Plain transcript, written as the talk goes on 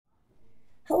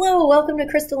Hello, welcome to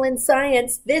Crystalline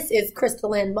Science. This is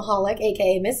Crystalline Mahalik,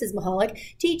 aka Mrs. Mahalik,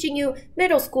 teaching you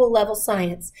middle school level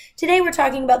science. Today we're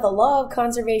talking about the law of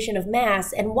conservation of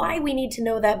mass and why we need to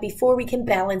know that before we can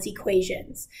balance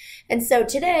equations. And so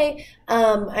today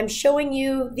I'm showing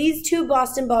you these two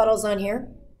Boston bottles on here,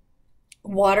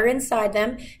 water inside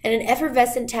them, and an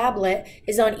effervescent tablet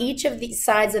is on each of the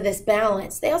sides of this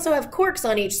balance. They also have corks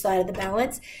on each side of the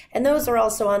balance, and those are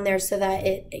also on there so that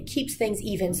it keeps things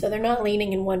even, so they're not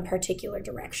leaning in one particular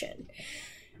direction.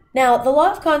 Now, the law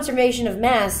of conservation of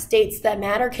mass states that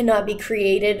matter cannot be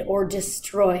created or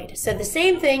destroyed. So the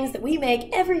same things that we make,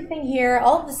 everything here,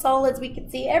 all of the solids we can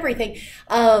see, everything,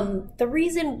 the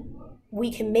reason we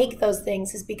can make those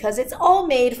things is because it's all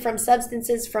made from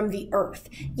substances from the earth.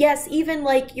 Yes, even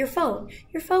like your phone.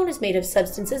 Your phone is made of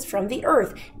substances from the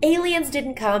earth. Aliens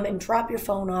didn't come and drop your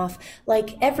phone off.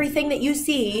 Like everything that you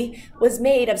see was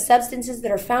made of substances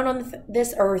that are found on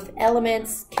this earth,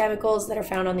 elements, chemicals that are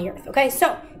found on the earth. Okay,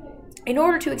 so in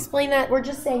order to explain that, we're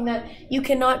just saying that you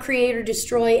cannot create or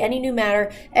destroy any new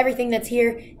matter. Everything that's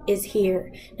here is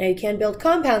here. Now, you can build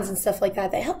compounds and stuff like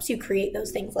that helps you create those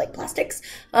things like plastics,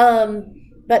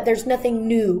 but there's nothing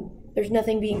new. There's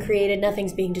nothing being created,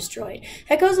 nothing's being destroyed.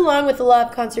 That goes along with the law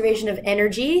of conservation of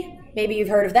energy. Maybe you've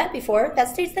heard of that before. That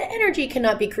states that energy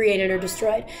cannot be created or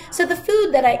destroyed. So the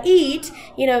food that I eat,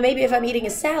 maybe if I'm eating a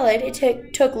salad,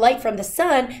 it took light from the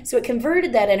sun, so it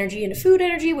converted that energy into food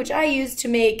energy, which I use to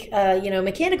make,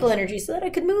 mechanical energy so that I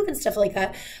could move and stuff like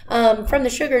that from the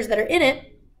sugars that are in it.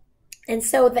 And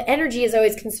so the energy is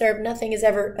always conserved. Nothing is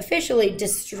ever officially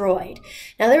destroyed.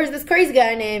 Now, there was this crazy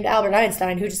guy named Albert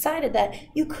Einstein who decided that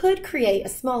you could create a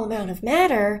small amount of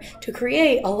matter to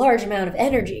create a large amount of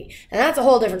energy. And that's a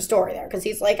whole different story there, because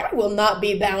he's like, I will not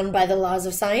be bound by the laws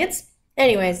of science.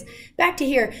 Anyways, back to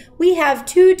here. We have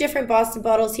two different Boston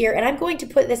bottles here, and I'm going to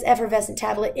put this effervescent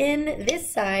tablet in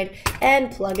this side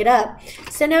and plug it up.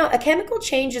 So now a chemical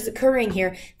change is occurring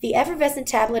here. The effervescent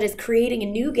tablet is creating a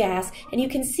new gas, and you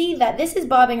can see that this is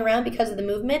bobbing around because of the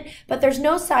movement, but there's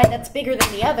no side that's bigger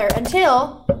than the other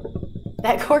until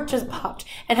that cork just popped.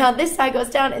 And how this side goes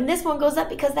down and this one goes up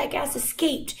because that gas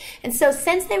escaped. And so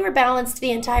since they were balanced the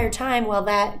entire time while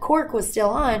that cork was still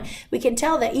on, we can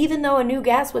tell that even though a new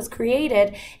gas was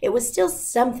created, it was still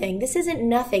something. This isn't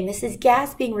nothing. This is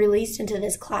gas being released into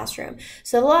this classroom.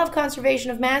 So the law of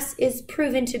conservation of mass is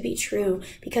proven to be true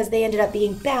because they ended up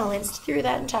being balanced through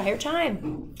that entire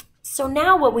time. So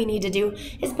now what we need to do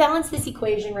is balance this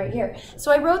equation right here. So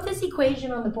I wrote this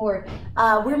equation on the board.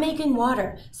 We're making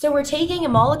water. So we're taking a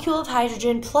molecule of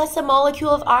hydrogen plus a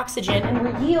molecule of oxygen, and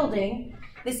we're yielding,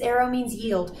 this arrow means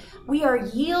yield. We are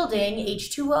yielding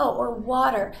H2O, or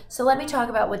water. So let me talk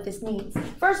about what this means.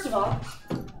 First of all,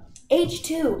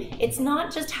 H2, it's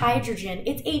not just hydrogen,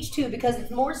 it's H2 because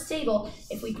it's more stable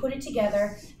if we put it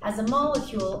together as a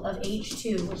molecule of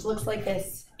H2, which looks like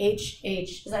this, H.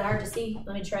 Is that hard to see?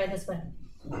 Let me try this one.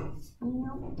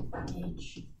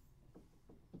 H.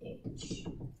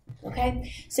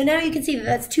 Okay, so now you can see that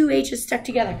that's two H's stuck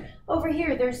together. Over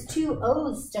here, there's two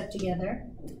O's stuck together,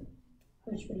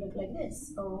 which would look like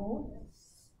this, O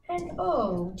and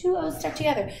O, two O's stuck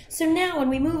together. So now when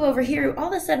we move over here, all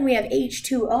of a sudden we have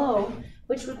H2O,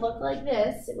 which would look like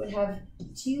this. It would have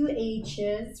two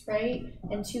H's, right,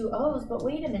 and two O's, but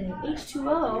wait a minute,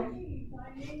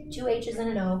 H2O, two H's and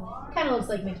an O, kind of looks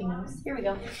like Mickey Mouse. Here we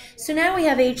go. So now we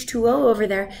have H2O over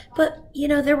there, but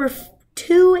there were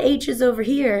two H's over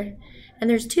here, and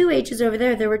there's two H's over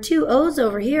there. There were two O's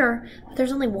over here, but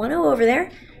there's only one O over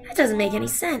there. That doesn't make any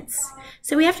sense.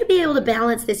 So we have to be able to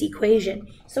balance this equation.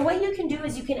 So what you can do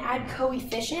is you can add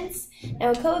coefficients.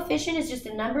 Now a coefficient is just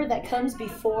a number that comes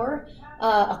before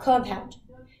a compound.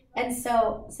 And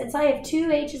so since I have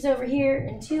two H's over here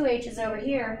and two H's over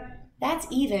here, that's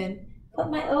even,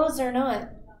 but my O's are not.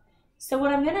 So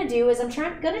what I'm going to do is I'm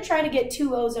going to try to get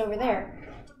two O's over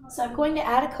there. So I'm going to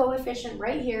add a coefficient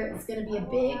right here. It's going to be a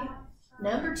big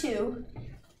number 2,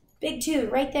 big 2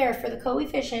 right there for the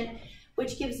coefficient,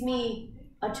 which gives me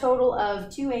a total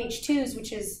of two H2s,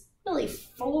 which is really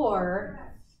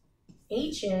 4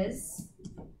 H's,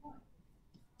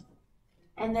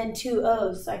 and then two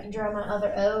O's. So I can draw my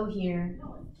other O here.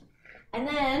 And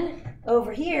then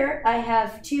over here, I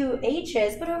have two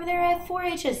H's, but over there I have 4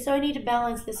 H's, so I need to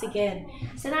balance this again.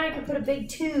 So now I can put a big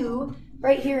 2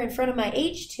 right here in front of my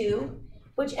H2,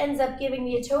 which ends up giving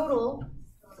me a total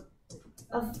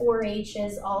of 4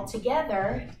 H's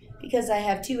altogether, because I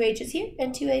have two H's here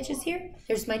and two H's here.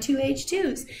 There's my two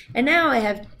H2s. And now I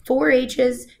have 4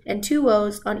 H's and 2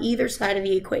 O's on either side of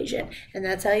the equation. And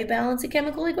that's how you balance a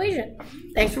chemical equation.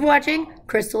 Thanks for watching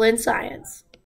Crystalline Science.